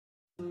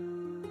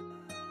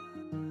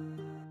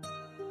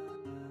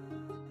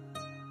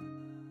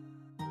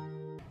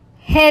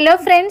Hello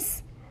friends,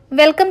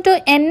 welcome to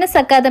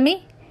NSACADEMY.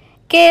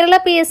 Kerala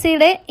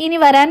PSCയുടെ ഇനി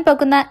വരാൻ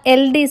പോകുന്ന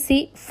LDC,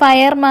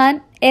 ഫയർമാൻ,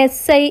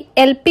 SI,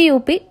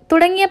 LPUP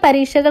തുടങ്ങിയ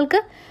പരീക്ഷകൾക്ക്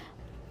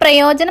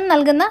പ്രയോജനം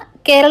നൽകുന്ന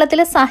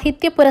കേരളത്തിലെ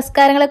സാഹിത്യ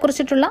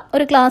പുരസ്കാരങ്ങളെക്കുറിച്ചിട്ടുള്ള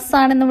ഒരു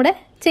ക്ലാസ്സാണ് ഇന്നിവിടെ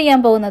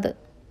ചെയ്യാൻ പോകുന്നത്.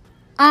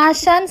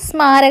 ആശാൻ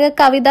സ്മാരക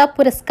കവിതാ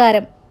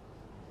പുരസ്കാരം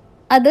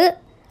അത്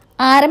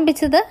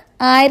ആരംഭിച്ചത്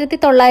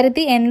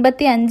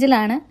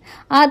 1985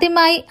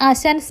 ആദ്യമായി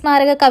ആശാൻ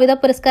സ്മാരക കവിതാ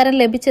പുരസ്കാരം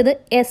ലഭിച്ചത്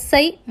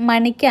SI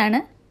മണിക്കാണ്.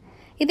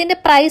 ഇതിൻ്റെ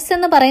പ്രൈസ്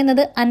എന്ന്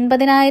പറയുന്നത്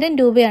 50,000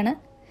 രൂപയാണ്.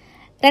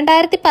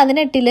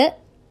 2018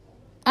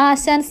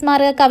 ആശാൻ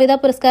സ്മാരക കവിതാ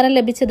പുരസ്കാരം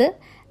ലഭിച്ചത്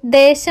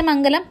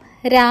ദേശമംഗലം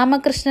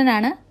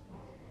രാമകൃഷ്ണനാണ്.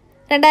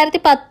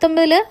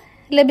 2019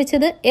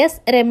 ലഭിച്ചത് S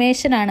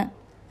രമേശനാണ്.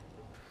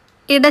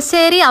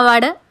 ഇടശ്ശേരി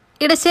അവാർഡ്,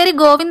 ഇടശ്ശേരി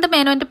ഗോവിന്ദ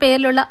മേനോന്റെ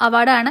പേരിലുള്ള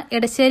അവാർഡാണ്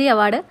ഇടശ്ശേരി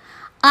അവാർഡ്.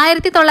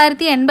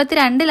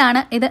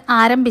 1982 ഇത്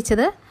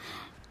ആരംഭിച്ചത്.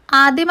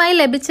 ആദ്യമായി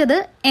ലഭിച്ചത്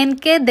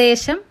NK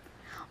ദേശം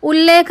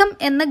ഉല്ലേഖം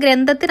എന്ന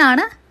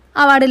ഗ്രന്ഥത്തിനാണ്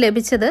അവാർഡ്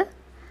ലഭിച്ചത്.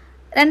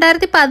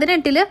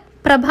 2018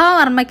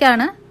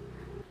 പ്രഭാവർമ്മയ്ക്കാണ്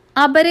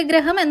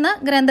അപരിഗ്രഹം എന്ന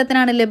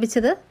ഗ്രന്ഥത്തിനാണ്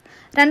ലഭിച്ചത്.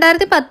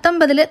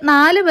 2019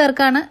 4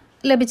 പേർക്കാണ്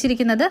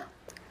ലഭിച്ചിരിക്കുന്നത്.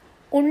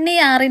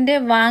 ഉണ്ണിയാറിൻ്റെ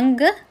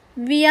വാങ്ക്,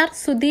 VR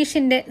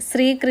സുധീഷിൻ്റെ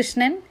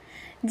ശ്രീകൃഷ്ണൻ,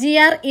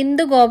 GR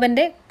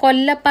ഇന്ദുഗോപൻ്റെ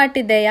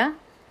കൊല്ലപ്പാട്ടിദയ,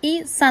 ഈ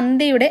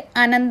സന്ധ്യയുടെ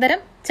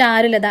അനന്തരം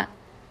ചാരുലത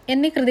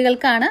എന്നീ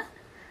കൃതികൾക്കാണ്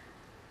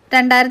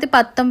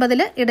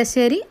 2019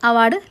 ഇടശ്ശേരി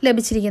അവാർഡ്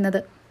ലഭിച്ചിരിക്കുന്നത്.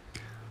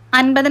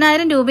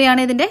 50,000 രൂപയാണ്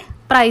ഇതിൻ്റെ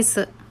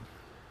പ്രൈസ്.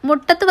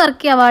 മുട്ടത്ത്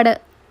വർക്കി അവാർഡ്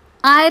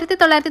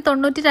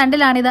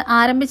 1992 ഇത്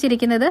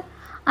ആരംഭിച്ചിരിക്കുന്നത്.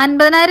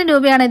 50,000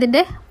 രൂപയാണ്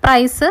ഇതിൻ്റെ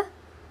പ്രൈസ്.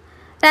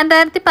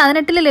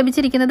 2018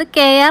 ലഭിച്ചിരിക്കുന്നത്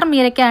KR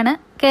മീരയ്ക്കാണ്.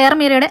 KR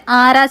മീരയുടെ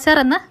ആരാച്ചാർ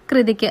എന്ന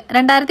കൃതിക്ക്.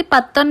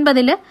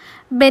 2019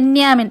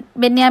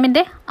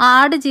 ബെന്യാമിൻ്റെ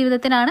ആട്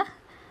ജീവിതത്തിനാണ്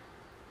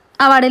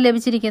അവാർഡ്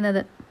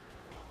ലഭിച്ചിരിക്കുന്നത്.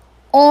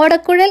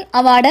 ഓടക്കുഴൽ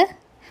അവാർഡ്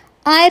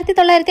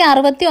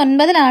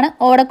 1969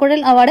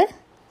 ഓടക്കുഴൽ അവാർഡ്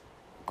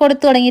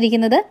കൊടുത്തു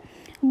തുടങ്ങിയിരിക്കുന്നത്.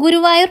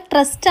 ഗുരുവായൂർ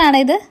ട്രസ്റ്റാണ്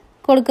ഇത്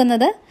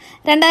കൊടുക്കുന്നത്.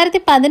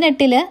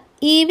 2018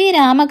 EV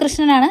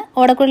രാമകൃഷ്ണനാണ്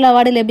ഓടക്കുഴൽ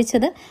അവാർഡ്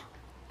ലഭിച്ചത്.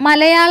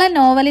 മലയാള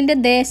നോവലിൻ്റെ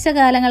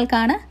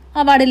ദേശകാലങ്ങൾക്കാണ്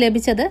അവാർഡ്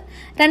ലഭിച്ചത്.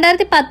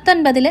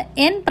 2019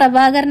 N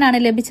പ്രഭാകരനാണ്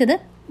ലഭിച്ചത്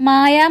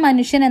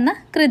മായാമനുഷ്യൻ എന്ന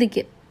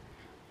കൃതിക്ക്.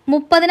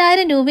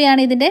 30,000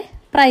 രൂപയാണ് ഇതിൻ്റെ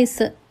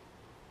price.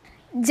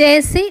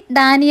 JC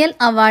Daniel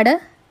award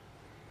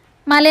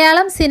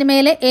Malayalam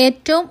സിനിമയിലെ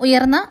ഏറ്റവും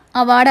ഉയർന്ന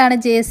അവാർഡാണ്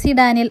JC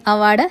ഡാനിയൽ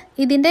അവാർഡ്.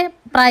 ഇതിൻ്റെ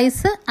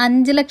പ്രൈസ്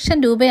 5 ലക്ഷം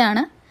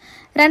രൂപയാണ്.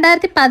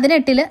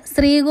 2018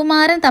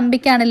 ശ്രീകുമാരൻ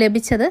തമ്പിക്കാണ്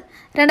ലഭിച്ചത്.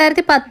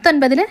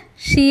 2019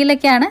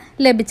 ഷീലയ്ക്കാണ്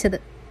ലഭിച്ചത്.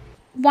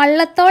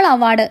 വള്ളത്തോൾ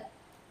അവാർഡ്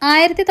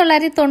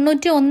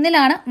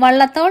 1991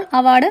 വള്ളത്തോൾ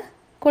അവാർഡ്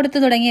കൊടുത്തു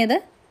തുടങ്ങിയത്.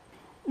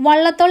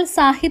 വള്ളത്തോൾ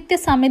സാഹിത്യ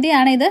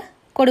സമിതിയാണ് ഇത്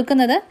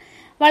കൊടുക്കുന്നത്.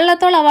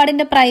 വള്ളത്തോൾ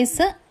അവാർഡിൻ്റെ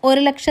പ്രൈസ്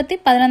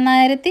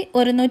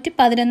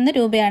 1,11,111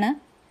 രൂപയാണ്.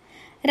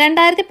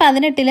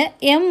 2018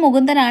 M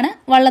മുകുന്ദനാണ്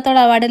വള്ളത്തോൾ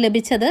അവാർഡ്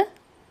ലഭിച്ചത്.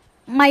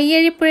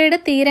 മയ്യഴിപ്പുഴയുടെ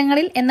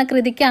തീരങ്ങളിൽ എന്ന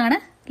കൃതിക്കാണ്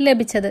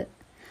ലഭിച്ചത്.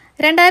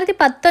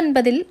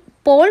 2019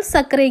 പോൾ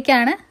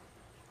സക്രിയയ്ക്കാണ്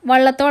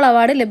വള്ളത്തോൾ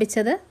അവാർഡ്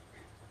ലഭിച്ചത്.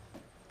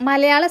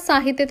 മലയാള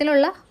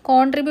സാഹിത്യത്തിലുള്ള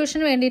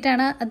കോൺട്രിബ്യൂഷന്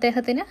വേണ്ടിയിട്ടാണ്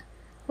അദ്ദേഹത്തിന്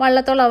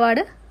വള്ളത്തോൾ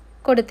അവാർഡ്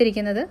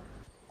കൊടുത്തിരിക്കുന്നത്.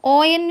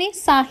 ONV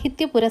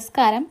സാഹിത്യ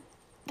പുരസ്കാരം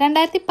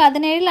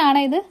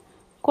 2017 ഇത്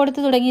കൊടുത്തു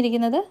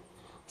തുടങ്ങിയിരിക്കുന്നത്.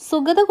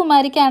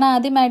 സുഗതകുമാരിക്കാണ്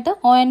ആദ്യമായിട്ട്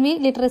ONV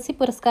ലിറ്ററസി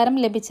പുരസ്കാരം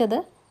ലഭിച്ചത്.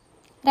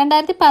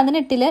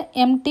 2018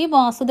 MT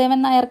വാസുദേവൻ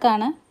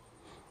നായർക്കാണ്.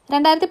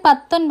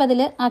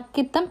 2019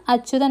 അക്കിത്തം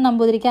അച്യുതൻ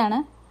നമ്പൂതിരിക്കാണ്.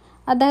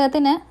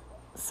 അദ്ദേഹത്തിന്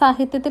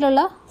സാഹിത്യത്തിലുള്ള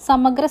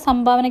സമഗ്ര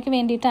സംഭാവനയ്ക്ക്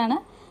വേണ്ടിയിട്ടാണ്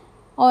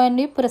ONV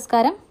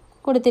പുരസ്കാരം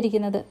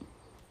കൊടുത്തിരിക്കുന്നത്.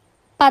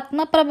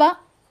 പത്മപ്രഭ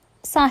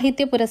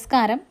സാഹിത്യ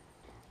പുരസ്കാരം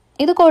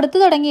ഇത് കൊടുത്തു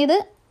തുടങ്ങിയത്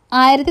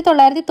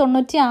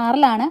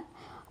 1996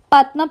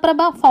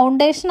 പത്മപ്രഭ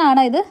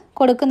ഫൗണ്ടേഷനാണ് ഇത്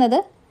കൊടുക്കുന്നത്.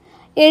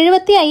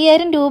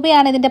 75,000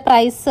 രൂപയാണ് ഇതിൻ്റെ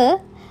പ്രൈസ്.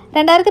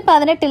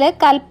 2018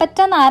 കൽപ്പറ്റ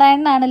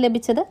നാരായണനാണ്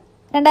ലഭിച്ചത്.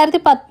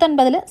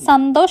 2019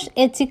 സന്തോഷ്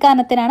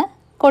എച്ചിക്കാനത്തിനാണ്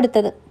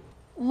കൊടുത്തത്.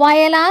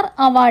 വയലാർ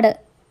അവാർഡ്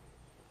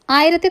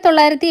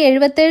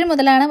 1977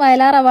 മുതലാണ്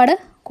വയലാർ അവാർഡ്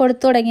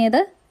കൊടുത്തു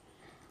തുടങ്ങിയത്.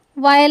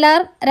 വയലാർ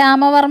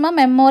രാമവർമ്മ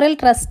മെമ്മോറിയൽ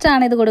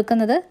ട്രസ്റ്റാണ് ഇത്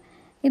കൊടുക്കുന്നത്.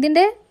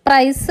 ഇതിൻ്റെ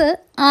പ്രൈസ്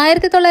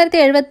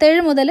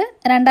 1977 മുതൽ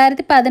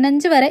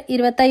 2015 വരെ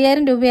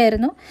 25,000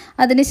 രൂപയായിരുന്നു.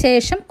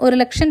 അതിനുശേഷം 1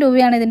 ലക്ഷം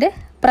രൂപയാണ് ഇതിൻ്റെ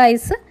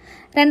പ്രൈസ്.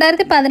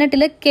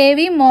 2018 KV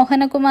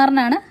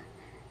മോഹനകുമാറിനാണ്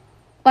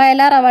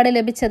വയലാർ അവാർഡ്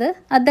ലഭിച്ചത്.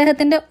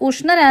 അദ്ദേഹത്തിൻ്റെ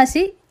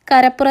ഉഷ്ണരാശി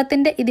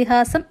കരപ്പുറത്തിൻ്റെ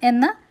ഇതിഹാസം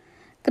എന്ന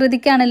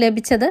കൃതിക്കാണ്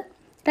ലഭിച്ചത്.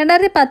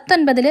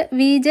 2019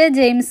 VJ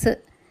ജെയിംസ്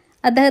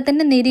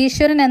അദ്ദേഹത്തിൻ്റെ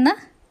നിരീശ്വരൻ എന്ന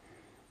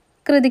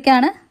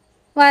കൃതിക്കാണ്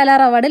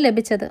വയലാർ അവാർഡ്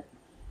ലഭിച്ചത്.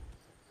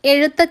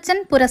 എഴുത്തച്ഛൻ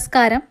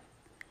പുരസ്കാരം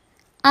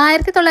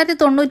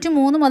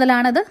 1993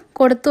 മുതലാണത്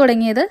കൊടുത്തു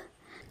തുടങ്ങിയത്.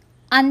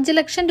 5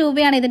 ലക്ഷം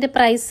രൂപയാണ് ഇതിൻ്റെ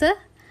പ്രൈസ്.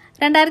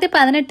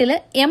 2018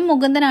 M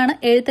മുകുന്ദനാണ്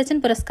എഴുത്തച്ഛൻ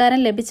പുരസ്കാരം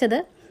ലഭിച്ചത്.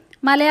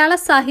 മലയാള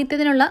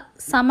സാഹിത്യത്തിനുള്ള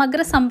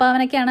സമഗ്ര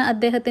സംഭാവനയ്ക്കാണ്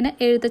അദ്ദേഹത്തിന്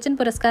എഴുത്തച്ഛൻ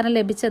പുരസ്കാരം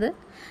ലഭിച്ചത്.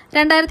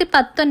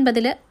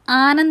 2019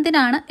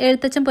 ആനന്ദിനാണ്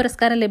എഴുത്തച്ഛൻ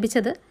പുരസ്കാരം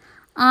ലഭിച്ചത്.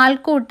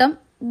 ആൾക്കൂട്ടം,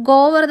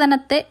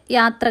 ഗോവർദ്ധനത്തെ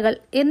യാത്രകൾ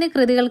എന്നീ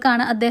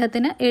കൃതികൾക്കാണ്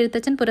അദ്ദേഹത്തിന്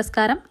എഴുത്തച്ഛൻ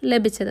പുരസ്കാരം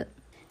ലഭിച്ചത്.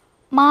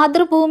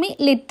 മാതൃഭൂമി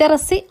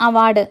ലിറ്ററസി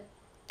അവാർഡ്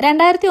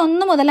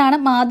 2001 മുതലാണ്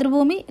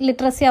മാതൃഭൂമി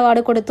ലിറ്ററസി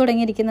അവാർഡ് കൊടുത്തു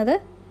തുടങ്ങിയിരിക്കുന്നത്.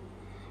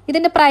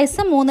 ഇതിൻ്റെ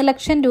പ്രൈസ് 3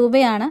 ലക്ഷം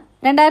രൂപയാണ്.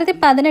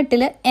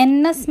 2018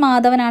 NS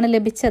മാധവനാണ്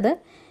ലഭിച്ചത്.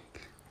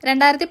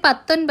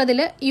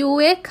 2019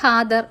 UA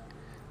ഖാദർ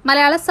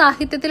മലയാള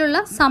സാഹിത്യത്തിലുള്ള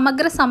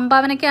സമഗ്ര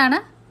സംഭാവനയ്ക്കാണ്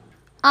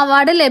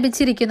അവാർഡ്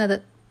ലഭിച്ചിരിക്കുന്നത്.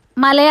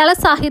 മലയാള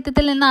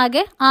സാഹിത്യത്തിൽ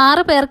നിന്നാകെ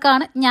 6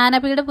 പേർക്കാണ്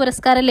ജ്ഞാനപീഠ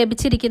പുരസ്കാരം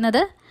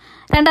ലഭിച്ചിരിക്കുന്നത്.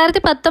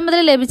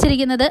 2019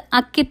 ലഭിച്ചിരിക്കുന്നത്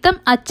അക്കിത്തം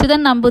അച്യുതൻ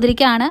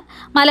നമ്പൂതിരിക്കാണ്.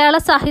 മലയാള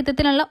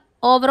സാഹിത്യത്തിനുള്ള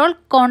ഓവറോൾ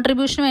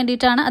കോൺട്രിബ്യൂഷന്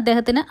വേണ്ടിയിട്ടാണ്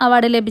അദ്ദേഹത്തിന്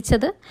അവാർഡ്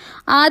ലഭിച്ചത്.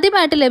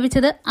 ആദ്യമായിട്ട്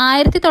ലഭിച്ചത്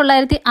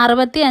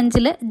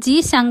 1965 G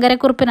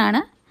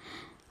ശങ്കരക്കുറുപ്പിനാണ്.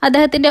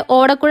 അദ്ദേഹത്തിൻ്റെ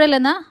ഓടക്കുഴൽ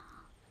എന്ന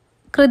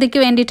കൃതിക്ക്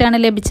വേണ്ടിയിട്ടാണ്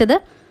ലഭിച്ചത്.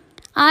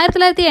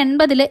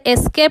 1980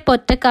 SK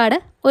പൊറ്റക്കാട്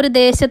ഒരു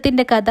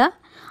ദേശത്തിൻ്റെ കഥ.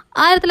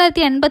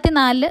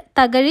 1984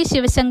 തകഴി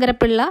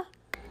ശിവശങ്കരപ്പിള്ള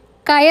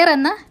കയർ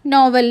എന്ന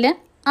നോവലിന്.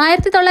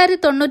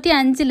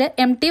 1995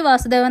 MT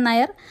വാസുദേവൻ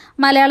നായർ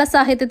മലയാള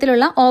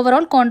സാഹിത്യത്തിലുള്ള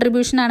ഓവറോൾ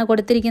കോൺട്രിബ്യൂഷനാണ്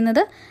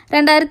കൊടുത്തിരിക്കുന്നത്.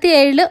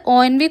 2007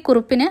 ONV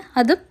കുറുപ്പിന്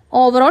അതും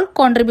ഓവറോൾ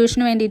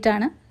കോൺട്രിബ്യൂഷന്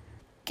വേണ്ടിയിട്ടാണ്.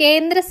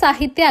 കേന്ദ്ര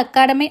സാഹിത്യ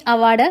അക്കാദമി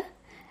അവാർഡ്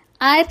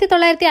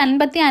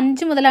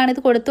 1955 മുതലാണ്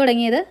ഇത് കൊടുത്തു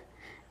തുടങ്ങിയത്.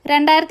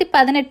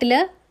 2018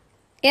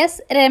 S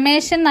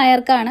രമേശൻ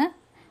നായർക്കാണ്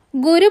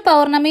ഗുരു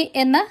പൗർണമി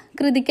എന്ന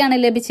കൃതിക്കാണ്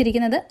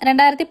ലഭിച്ചിരിക്കുന്നത്.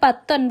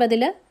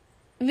 2019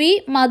 V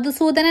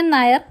മധുസൂദനൻ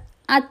നായർ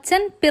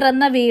അച്ഛൻ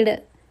പിറന്ന വീട്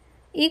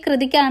ഈ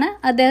കൃതിക്കാണ്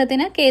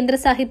അദ്ദേഹത്തിന് കേന്ദ്ര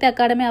സാഹിത്യ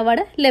അക്കാദമി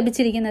അവാർഡ്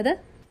ലഭിച്ചിരിക്കുന്നത്.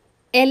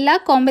 എല്ലാ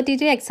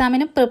കോമ്പറ്റീറ്റീവ്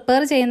എക്സാമിനും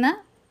പ്രിപ്പയർ ചെയ്യുന്ന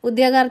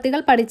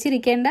ഉദ്യോഗാർത്ഥികൾ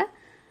പഠിച്ചിരിക്കേണ്ട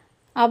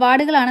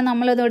അവാർഡുകളാണ്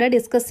നമ്മളിതോടെ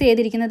ഡിസ്കസ്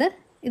ചെയ്തിരിക്കുന്നത്.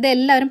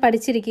 ഇതെല്ലാവരും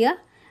പഠിച്ചിരിക്കുക.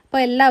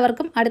 അപ്പോൾ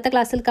എല്ലാവർക്കും അടുത്ത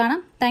ക്ലാസ്സിൽ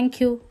കാണാം. താങ്ക്